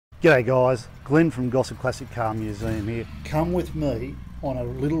G'day guys, Glenn from Gosford Classic Car Museum here. Come with me on a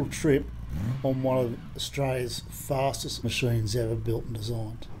little trip on one of Australia's fastest machines ever built and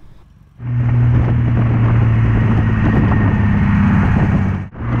designed.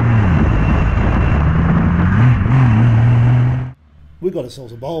 We got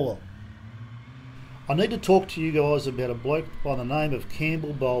ourselves a Bolwell. I need to talk to you guys about a bloke by the name of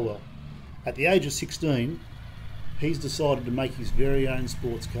Campbell Bolwell. At the age of 16, he's decided to make his very own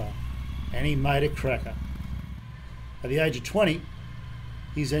sports car, and he made a cracker. At the age of 20,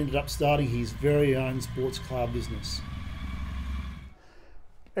 he's ended up starting his very own sports car business.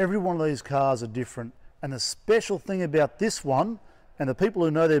 Every one of these cars are different, and the special thing about this one, and the people who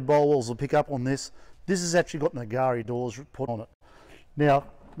know their Bolwells will pick up on this has actually got Nagari doors put on it. Now,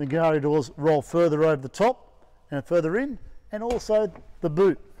 Nagari doors roll further over the top and further in, and also the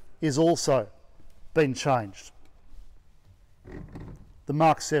boot is also been changed. The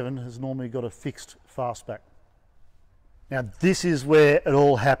Mark VII has normally got a fixed fastback. Now this is where it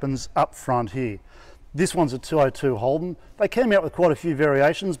all happens up front here. This one's a 202 Holden. They came out with quite a few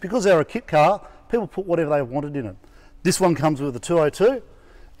variations. Because they're a kit car, people put whatever they wanted in it. This one comes with a 202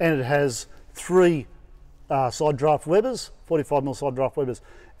 and it has three side draft Webers, 45mm side draft Webers,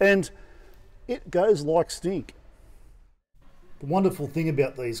 and it goes like stink. The wonderful thing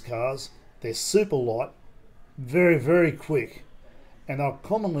about these cars, they're super light, very, very quick, and are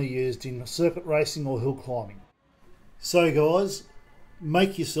commonly used in circuit racing or hill climbing. So guys,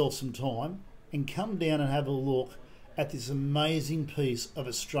 make yourself some time and come down and have a look at this amazing piece of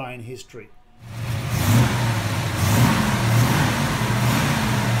Australian history.